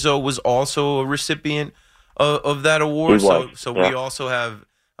Rizzo was also a recipient of that award. So we also have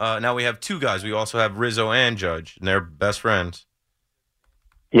now we have two guys. We also have Rizzo and Judge, and they're best friends.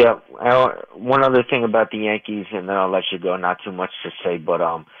 Yeah. One other thing about the Yankees, and then I'll let you go. Not too much to say, but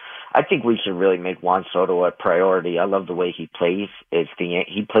I think we should really make Juan Soto a priority. I love the way he plays.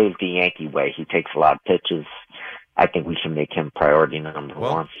 He plays the Yankee way. He takes a lot of pitches. I think we should make him priority number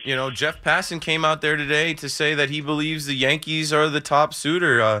one. You know, Jeff Passan came out there today to say that he believes the Yankees are the top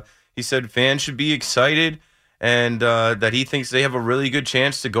suitor. He said fans should be excited and that he thinks they have a really good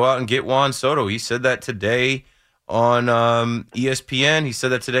chance to go out and get Juan Soto. He said that today on ESPN. He said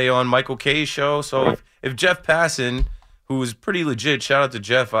that today on Michael Kay's show. So if Jeff Passan, who is pretty legit, shout out to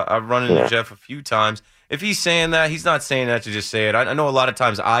Jeff. I've run into Jeff a few times. If he's saying that, he's not saying that to just say it. I know a lot of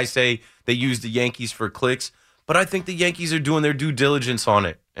times I say they use the Yankees for clicks, but I think the Yankees are doing their due diligence on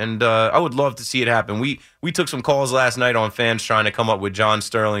it. And I would love to see it happen. We took some calls last night on fans trying to come up with John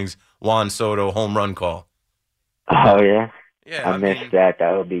Sterling's Juan Soto home run call. Oh, yeah? Yeah, I missed that.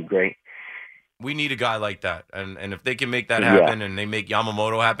 That would be great. We need a guy like that. And if they can make that happen and they make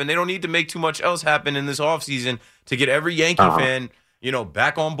Yamamoto happen, they don't need to make too much else happen in this offseason to get every Yankee fan,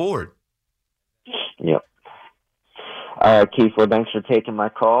 back on board. Yep. All right, Keith, well, thanks for taking my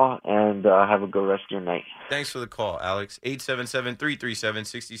call, and have a good rest of your night. Thanks for the call, Alex.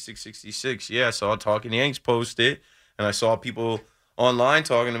 877-337-6666. Yeah, I saw Talking Yanks post it, and I saw people online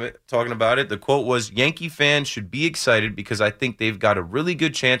talking about it. The quote was, Yankee fans should be excited because I think they've got a really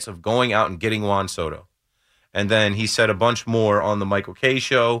good chance of going out and getting Juan Soto. And then he said a bunch more on the Michael Kay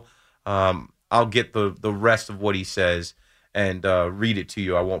show. I'll get the rest of what he says and read it to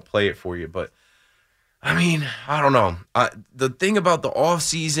you. I won't play it for you, but I mean, I don't know. The thing about the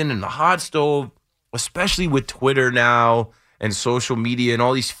offseason and the hot stove, especially with Twitter now and social media and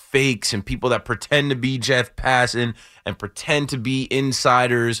all these fakes and people that pretend to be Jeff Passan and pretend to be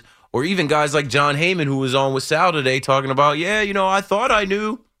insiders, or even guys like John Heyman, who was on with Sal today talking about, I thought I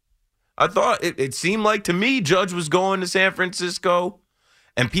knew. I thought it seemed like to me Judge was going to San Francisco,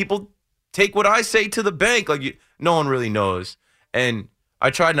 and people take what I say to the bank. Like, no one really knows. And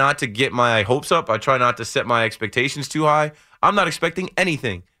I try not to get my hopes up. I try not to set my expectations too high. I'm not expecting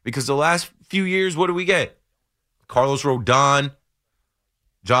anything because the last few years, what do we get? Carlos Rodon,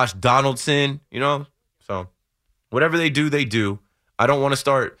 Josh Donaldson, So whatever they do, they do. I don't want to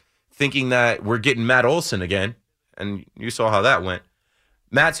start thinking that we're getting Matt Olson again. And you saw how that went.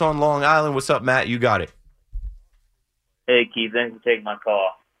 Matt's on Long Island. What's up, Matt? You got it. Hey, Keith. Thanks for taking my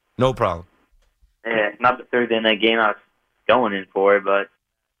call. No problem. Yeah, not the Thursday night game I was going in for, but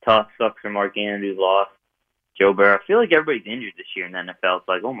tough sucks for Mark Andrews lost. Joe Burrow. I feel like everybody's injured this year in the NFL. It's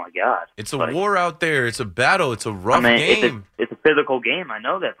like, oh my God. It's a war out there. It's a battle. It's a rough game. It's a physical game. I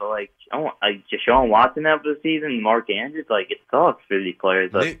know that, but Deshaun Watson out for the season, Mark Andrews, it sucks for these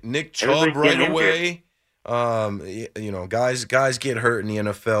players. Nick Chubb right away. Guys get hurt in the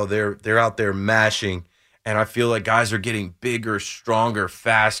NFL. They're out there mashing. And I feel like guys are getting bigger, stronger,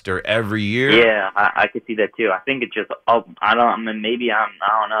 faster every year. Yeah, I could see that too. I think it's just up. I don't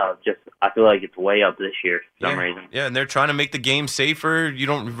know. Just I feel like it's way up this year for some reason. Yeah, and they're trying to make the game safer. You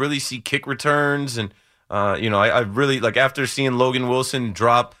don't really see kick returns, and I really like after seeing Logan Wilson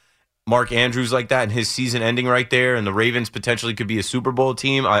drop Mark Andrews like that and his season ending right there, and the Ravens potentially could be a Super Bowl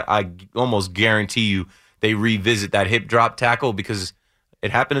team. I almost guarantee you they revisit that hip drop tackle because it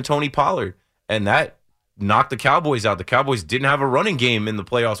happened to Tony Pollard, and that knocked the Cowboys out. The Cowboys didn't have a running game in the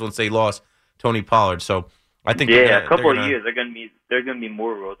playoffs once they lost Tony Pollard. So I think a couple of years there's gonna be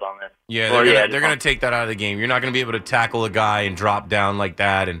more rules on this. Yeah, they're gonna take that out of the game. You're not gonna be able to tackle a guy and drop down like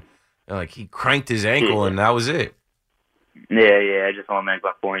that, and like he cranked his ankle and that was it. Yeah. I just want to make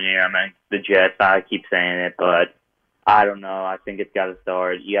my point here. I mean, the Jets. I keep saying it, but I don't know. I think it's got to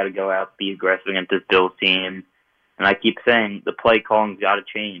start. You got to go out, be aggressive against this Bills team, and I keep saying the play calling's got to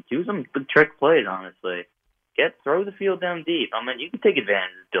change. Do some trick plays, honestly. Throw the field down deep. I mean, you can take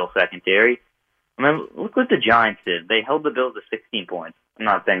advantage of the Bills secondary. I mean, look what the Giants did. They held the Bills to 16 points. I'm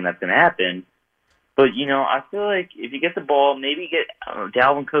not saying that's going to happen, but, I feel like if you get the ball, maybe get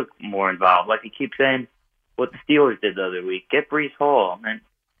Dalvin Cook more involved. Like you keep saying what the Steelers did the other week. Get Breece Hall, and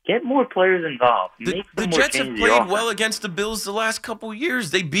get more players involved. The Jets have played well against the Bills the last couple of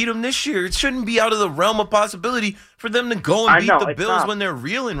years. They beat them this year. It shouldn't be out of the realm of possibility for them to go and beat the Bills when they're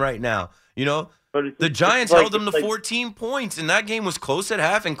reeling right now. The Giants held them to 14 points, and that game was close at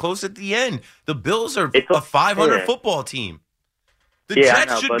half and close at the end. The Bills are a 500 football team. The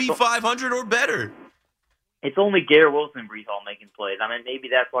Jets should be 500 or better. It's only Garrett Wilson and Breece Hall making plays. I mean, maybe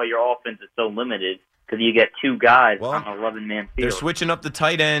that's why your offense is so limited, because you get two guys on an 11-man field. They're switching up the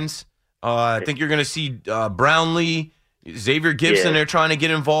tight ends. I think you're going to see Brownlee, Xavier Gibson. They're trying to get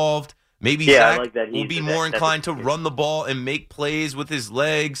involved. Maybe Zach will be more inclined to run the ball and make plays with his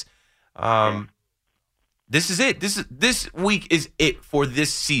legs. This is it. This week is it for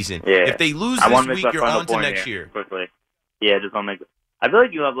this season. Yeah. If they lose this week, you're on to next year. Quickly. Yeah, just want to make. I feel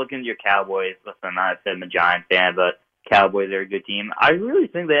like you have looking at your Cowboys. Listen, I said I'm a Giants fan, but Cowboys are a good team. I really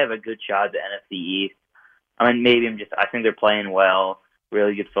think they have a good shot at the NFC East. I mean, I think they're playing well,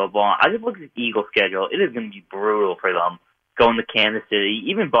 really good football. I just look at the Eagles' schedule. It is going to be brutal for them. Going to Kansas City,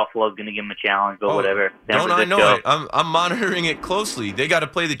 even Buffalo's going to give them a challenge or whatever. Don't I know it? I'm monitoring it closely. They got to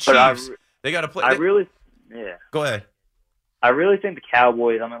play the Chiefs. They got to play. Go ahead. I really think the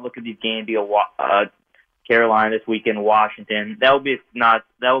Cowboys. I'm going to look at these games. Carolina this weekend, Washington. That will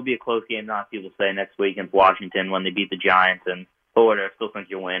be a close game. Not people say next week against Washington when they beat the Giants and Florida. I still think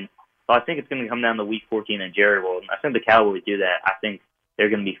you'll win. So I think it's going to come down to Week 14 in Jerry World. I think the Cowboys do that. I think they're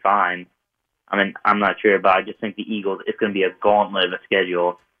going to be fine. I mean, I'm not sure, but I just think the Eagles. It's going to be a gauntlet of a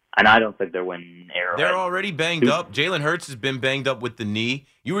schedule. And I don't think they're winning Arrowhead. They're already banged up. Jalen Hurts has been banged up with the knee.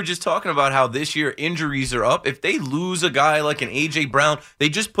 You were just talking about how this year injuries are up. If they lose a guy like an A.J. Brown, they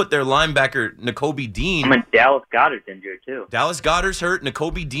just put their linebacker, Nakobe Dean. I mean, Dallas Goedert's injured, too. Dallas Goedert's hurt.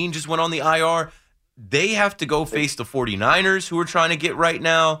 Nakobe Dean just went on the IR. They have to go face the 49ers, who are trying to get right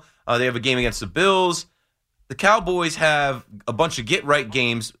now. They have a game against the Bills. The Cowboys have a bunch of get-right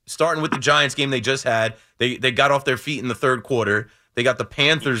games, starting with the Giants game they just had. They got off their feet in the third quarter. They got the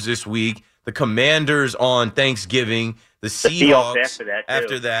Panthers this week, the Commanders on Thanksgiving, the Seahawks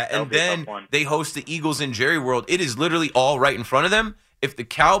after that. And then they host the Eagles in Jerry World. It is literally all right in front of them. If the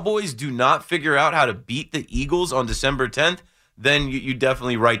Cowboys do not figure out how to beat the Eagles on December 10th, then you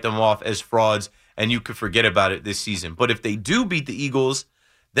definitely write them off as frauds, and you could forget about it this season. But if they do beat the Eagles,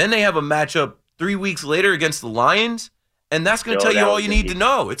 then they have a matchup 3 weeks later against the Lions, and that's going to tell you all you need to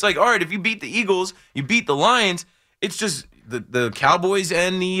know. It's like, all right, if you beat the Eagles, you beat the Lions, it's just the Cowboys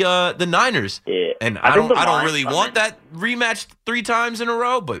and the Niners. Yeah. And I don't really want that rematch 3 times in a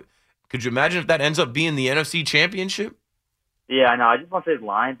row, but could you imagine if that ends up being the NFC Championship? Yeah, I know. I just want to say the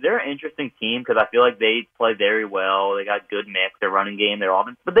Lions, they're an interesting team because I feel like they play very well. They got good mix, their running game, their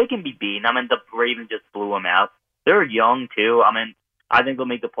offense, but they can be beaten. I mean, the Ravens just blew them out. They're young, too. I mean, I think they'll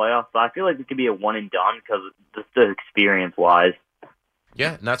make the playoffs, but I feel like it could be a one and done because just the experience-wise.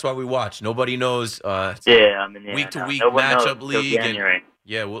 Yeah, and that's why we watch. Nobody knows. Week-to-week matchup league. And,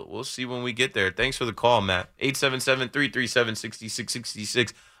 yeah, we'll see when we get there. Thanks for the call, Matt.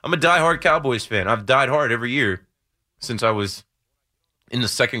 877-337-6666. I'm a diehard Cowboys fan. I've died hard every year since I was in the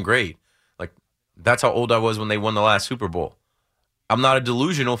second grade. Like, that's how old I was when they won the last Super Bowl. I'm not a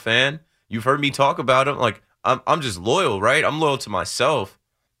delusional fan. You've heard me talk about them. Like, I'm just loyal, right? I'm loyal to myself.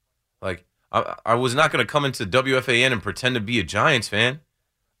 Like, I was not going to come into WFAN and pretend to be a Giants fan.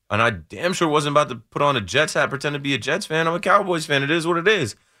 And I damn sure wasn't about to put on a Jets hat, pretend to be a Jets fan. I'm a Cowboys fan. It is what it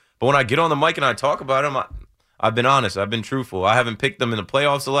is. But when I get on the mic and I talk about them, I've been honest. I've been truthful. I haven't picked them in the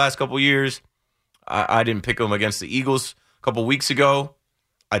playoffs the last couple years. I didn't pick them against the Eagles a couple weeks ago.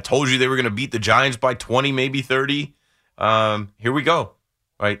 I told you they were going to beat the Giants by 20, maybe 30. Here we go.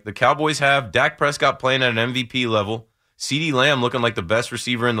 Right, the Cowboys have Dak Prescott playing at an MVP level. CeeDee Lamb looking like the best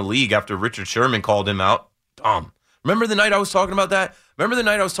receiver in the league after Richard Sherman called him out. Remember the night I was talking about that? Remember the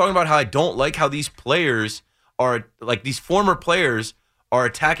night I was talking about how I don't like how these players are, like these former players are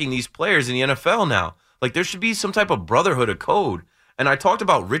attacking these players in the NFL now. Like there should be some type of brotherhood, a code. And I talked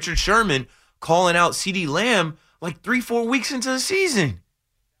about Richard Sherman calling out CeeDee Lamb like 3-4 weeks into the season.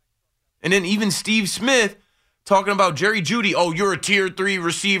 And then even Steve Smith talking about Jerry Jeudy. Oh, you're a tier 3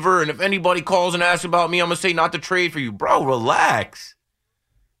 receiver, and if anybody calls and asks about me, I'm going to say not to trade for you. Bro, relax.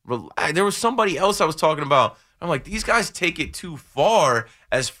 There was somebody else I was talking about. I'm like, these guys take it too far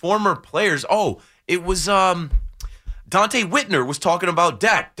as former players. Oh, it was Dante Whitner was talking about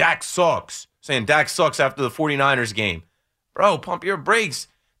Dak. Dak sucks. Saying Dak sucks after the 49ers game. Bro, pump your brakes.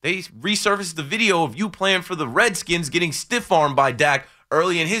 They resurfaced the video of you playing for the Redskins getting stiff-armed by Dak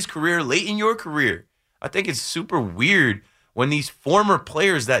early in his career, late in your career. I think it's super weird when these former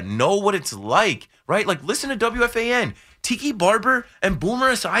players that know what it's like, right? Like, listen to WFAN. Tiki Barber and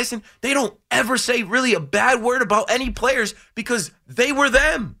Boomer Esiason, they don't ever say really a bad word about any players because they were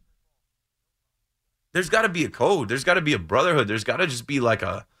them. There's got to be a code. There's got to be a brotherhood. There's got to just be like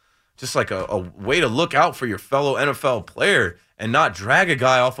a way to look out for your fellow NFL player and not drag a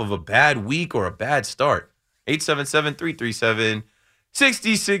guy off of a bad week or a bad start.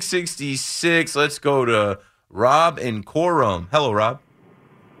 877-337-6666. Let's go to Rob in Coram. Hello, Rob.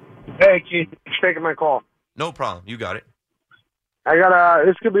 Hey, Keith. Thanks for taking my call. No problem. You got it.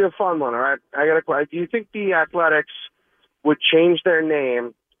 This could be a fun one, all right? I got a question. Do you think the Athletics would change their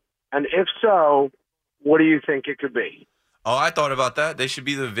name? And if so, what do you think it could be? Oh, I thought about that. They should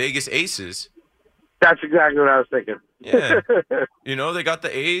be the Vegas Aces. That's exactly what I was thinking. Yeah. They got the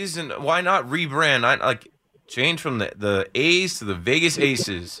A's, and why not rebrand? Change from the A's to the Vegas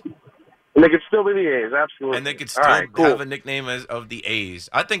Aces. And they could still be the A's, absolutely. And they could still have a nickname of the A's.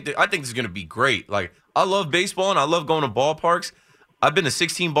 I think this is going to be great. Like, I love baseball, and I love going to ballparks. I've been to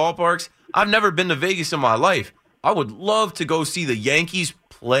 16 ballparks. I've never been to Vegas in my life. I would love to go see the Yankees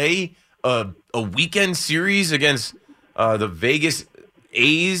play a weekend series against the Vegas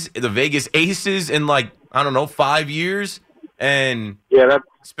A's, the Vegas Aces in 5 years, and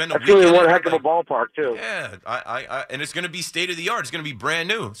spend a weekend. Really one heck of a ballpark too. Yeah, and it's going to be state of the art. It's going to be brand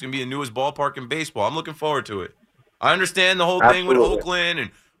new. It's going to be the newest ballpark in baseball. I'm looking forward to it. I understand the whole thing with Oakland,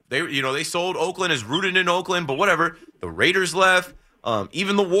 and they sold Oakland as rooted in Oakland, but whatever. The Raiders left.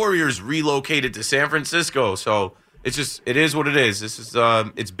 Even the Warriors relocated to San Francisco. So it is what it is. This is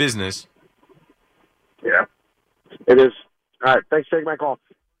it's business. Yeah, it is. All right, thanks for taking my call.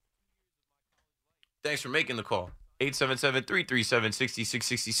 Thanks for making the call.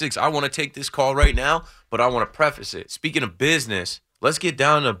 877-337-6666. I want to take this call right now, but I want to preface it. Speaking of business, let's get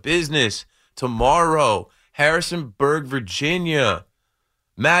down to business. Tomorrow, Harrisonburg, Virginia.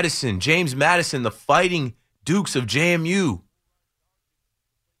 James Madison, the Fighting Dukes of JMU.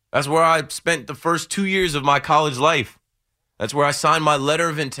 That's where I spent the first 2 years of my college life. That's where I signed my letter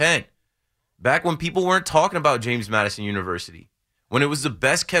of intent. Back when people weren't talking about James Madison University. When it was the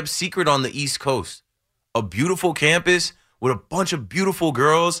best kept secret on the East Coast. A beautiful campus with a bunch of beautiful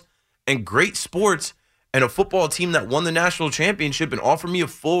girls and great sports and a football team that won the national championship and offered me a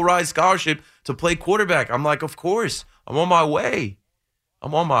full ride scholarship to play quarterback. I'm like, of course, I'm on my way.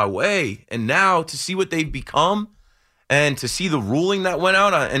 And now to see what they've become and to see the ruling that went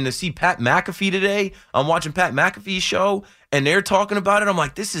out and to see Pat McAfee today, I'm watching Pat McAfee's show and they're talking about it. I'm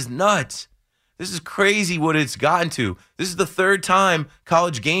like, this is nuts. This is crazy what it's gotten to. This is the third time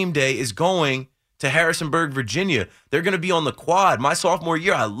College Game Day is going to Harrisonburg, Virginia. They're going to be on the quad. My sophomore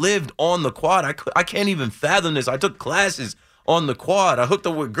year, I lived on the quad. I can't even fathom this. I took classes on the quad. I hooked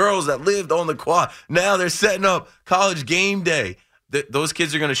up with girls that lived on the quad. Now they're setting up College Game Day. Those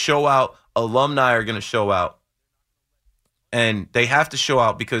kids are going to show out. Alumni are going to show out. And they have to show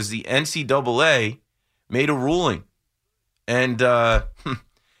out because the NCAA made a ruling. And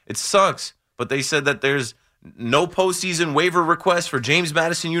it sucks. But they said that there's no postseason waiver requests for James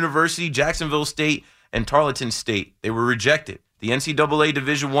Madison University, Jacksonville State, and Tarleton State. They were rejected. The NCAA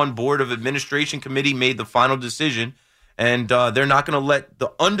Division I Board of Administration Committee made the final decision, and they're not going to let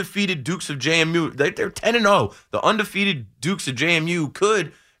the undefeated Dukes of JMU, they're 10-0. The undefeated Dukes of JMU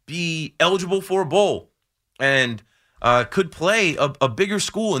could be eligible for a bowl and could play a bigger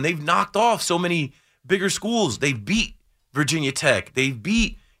school, and they've knocked off so many bigger schools. They've beat Virginia Tech. They've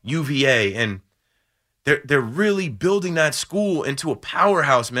beat UVA, and they're really building that school into a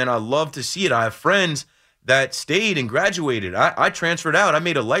powerhouse, man. I love to see it. I have friends that stayed and graduated. I transferred out. I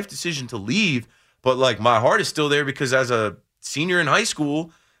made a life decision to leave, but my heart is still there because as a senior in high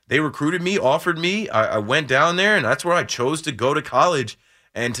school, they recruited me, offered me. I went down there, and that's where I chose to go to college.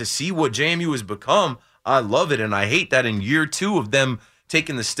 And to see what JMU has become, I love it. And I hate that in year 2 of them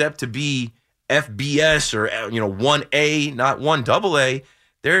taking the step to be FBS or 1A, not 1AA,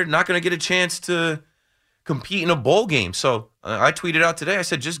 they're not going to get a chance to compete in a bowl game. So I tweeted out today, I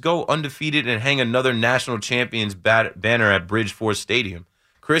said, just go undefeated and hang another national champions banner at Bridge Force Stadium.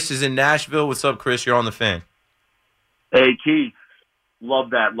 Chris is in Nashville. What's up, Chris? You're on the Fan. Hey, Keith.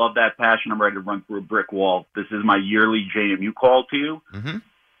 Love that passion. I'm ready to run through a brick wall. This is my yearly JMU call to you,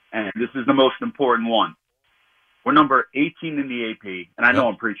 and this is the most important one. We're number 18 in the AP, and I know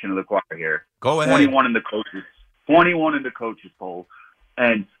I'm preaching to the choir here. Go ahead. 21 in the coaches poll,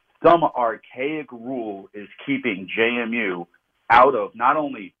 and some archaic rule is keeping JMU out of not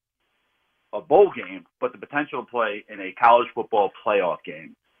only a bowl game, but the potential to play in a college football playoff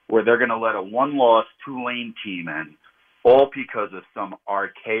game where they're going to let a one-loss Tulane team in, all because of some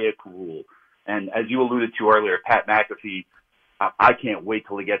archaic rule. And as you alluded to earlier, Pat McAfee, I can't wait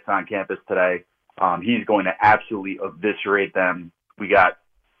till he gets on campus today. He's going to absolutely eviscerate them. We got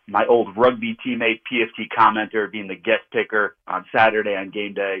my old rugby teammate, PFT commenter, being the guest picker on Saturday on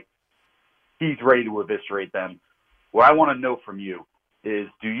game day. He's ready to eviscerate them. What I want to know from you is,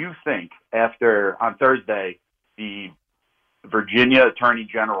 do you think after, on Thursday, the Virginia Attorney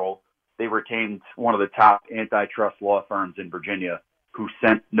General, they retained one of the top antitrust law firms in Virginia, who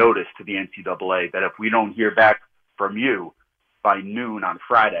sent notice to the NCAA that if we don't hear back from you by noon on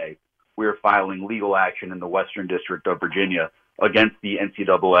Friday, we're filing legal action in the Western District of Virginia against the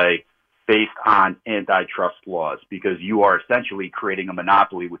NCAA based on antitrust laws, because you are essentially creating a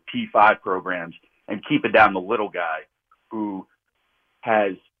monopoly with P5 programs and keeping down the little guy who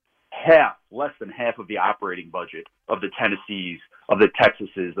has less than half of the operating budget of the Tennessees, of the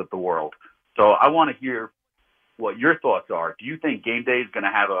Texases of the world. So I want to hear what your thoughts are. Do you think game day is going to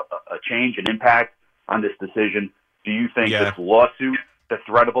have a change, an impact on this decision? Do you think this lawsuit, the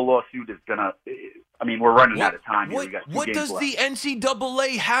threat of a lawsuit, is going to – I mean, we're running out of time here. What does the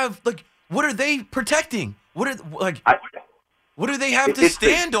NCAA have? Like, what are they protecting? What do they have to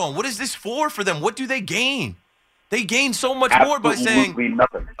stand on? What is this for them? What do they gain? They gain so much more by saying,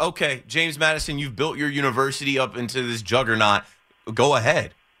 nothing. Okay, James Madison, you've built your university up into this juggernaut. Go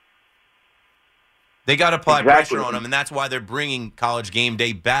ahead. They got to apply pressure on them, and that's why they're bringing College Game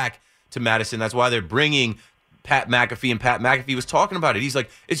Day back to Madison. That's why they're bringing Pat McAfee, and Pat McAfee was talking about it. He's like,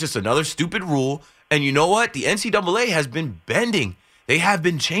 it's just another stupid rule, and you know what? The NCAA has been bending. They have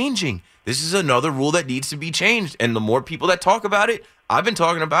been changing. This is another rule that needs to be changed, and the more people that talk about it, I've been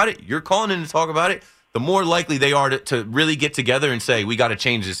talking about it, you're calling in to talk about it, the more likely they are to really get together and say, we got to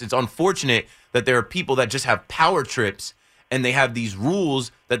change this. It's unfortunate that there are people that just have power trips and they have these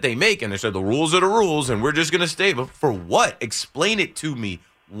rules that they make, and they say the rules are the rules and we're just going to stay. But for what? Explain it to me.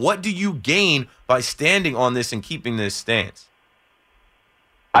 What do you gain by standing on this and keeping this stance?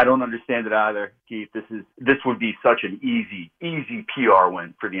 I don't understand it either, Keith. This would be such an easy PR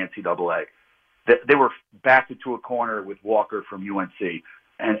win for the NCAA. They were backed into a corner with Walker from UNC.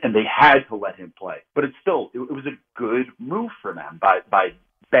 And they had to let him play. But it was a good move for them by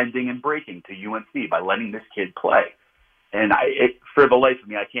bending and breaking to UNC, by letting this kid play. And for the life of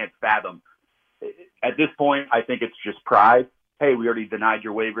me, I can't fathom. At this point, I think it's just pride. Hey, we already denied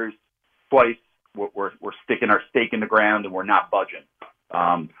your waivers twice. We're sticking our stake in the ground, and we're not budging.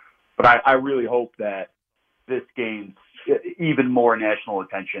 But I really hope that this gains even more national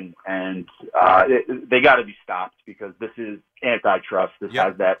attention, and they got to be stopped, because this is antitrust. This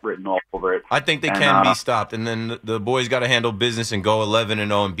has that written all over it. I think they can be stopped, and then the boys got to handle business and go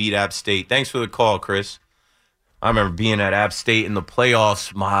 11-0 and beat App State. Thanks for the call, Chris. I remember being at App State in the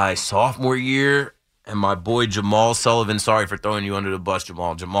playoffs my sophomore year, and my boy Jamal Sullivan, sorry for throwing you under the bus,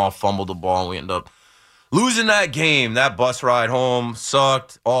 Jamal. Jamal fumbled the ball, and we ended up losing that game. That bus ride home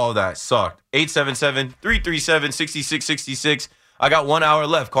sucked. All of that sucked. 877-337-6666. I got 1 hour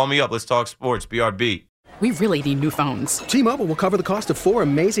left. Call me up. Let's talk sports. BRB. We really need new phones. T-Mobile will cover the cost of 4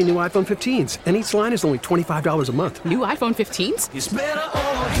 amazing new iPhone 15s, and each line is only $25 a month. New iPhone 15s? It's better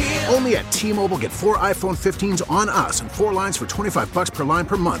over here. Only at T-Mobile, get 4 iPhone 15s on us and 4 lines for $25 per line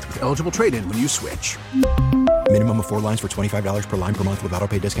per month with eligible trade-in when you switch. Minimum of 4 lines for $25 per line per month with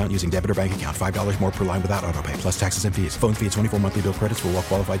autopay discount using debit or bank account. $5 more per line without autopay, plus taxes and fees. Phone fee at 24 monthly bill credits for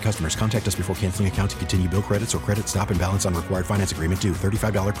well-qualified customers. Contact us before canceling account to continue bill credits or credit stop and balance on required finance agreement due.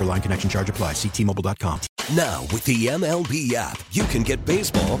 $35 per line connection charge applies. See T-Mobile.com. Now, with the MLB app, you can get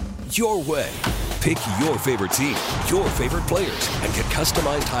baseball your way. Pick your favorite team, your favorite players, and get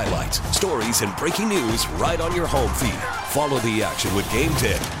customized highlights, stories, and breaking news right on your home feed. Follow the action with Game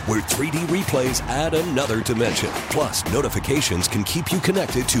Day, where 3D replays add another dimension. Plus, notifications can keep you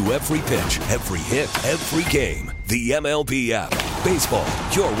connected to every pitch, every hit, every game. The MLB app. Baseball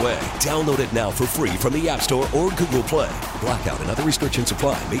your way. Download it now for free from the App Store or Google Play. Blackout and other restrictions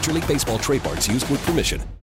apply. Major League Baseball trademarks used with permission.